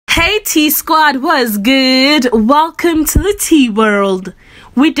Hey T Squad, what's good? Welcome to the T World.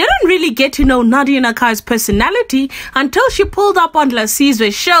 We didn't really get to know Nadia Nakai's personality until she pulled up on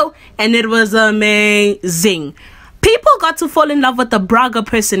Lasizwes' show, and it was amazing. People got to fall in love with the Braga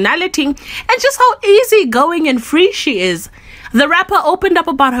personality and just how easygoing and free she is. The rapper opened up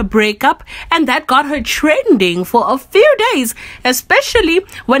about her breakup, and that got her trending for a few days, especially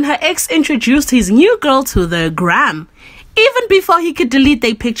when her ex introduced his new girl to the gram, even before he could delete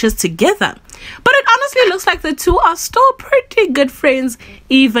their pictures together. But it honestly looks like the two are still pretty good friends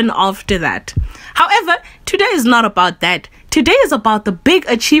even after that. However, today is not about that. Today is about the big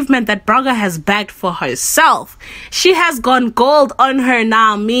achievement that Braga has bagged for herself. She has gone gold on her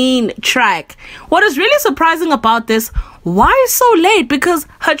Now Mean track. What is really surprising about this, why so late? Because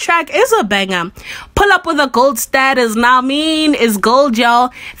her track is a banger. Pull up with a gold status. Now Mean is gold,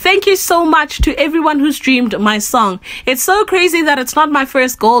 y'all. Thank you so much to everyone who streamed my song. It's so crazy that it's not my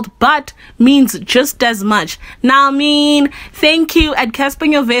first gold, but means just as much. Now Mean, thank you at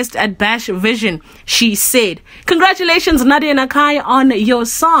Casping Your Vest at Bash Vision, she said. Congratulations, Nadia Nakai, on your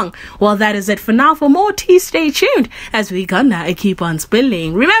song. Well, that is it for now. For more tea, stay tuned as we gonna keep on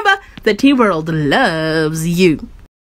spilling. Remember, the T World loves you.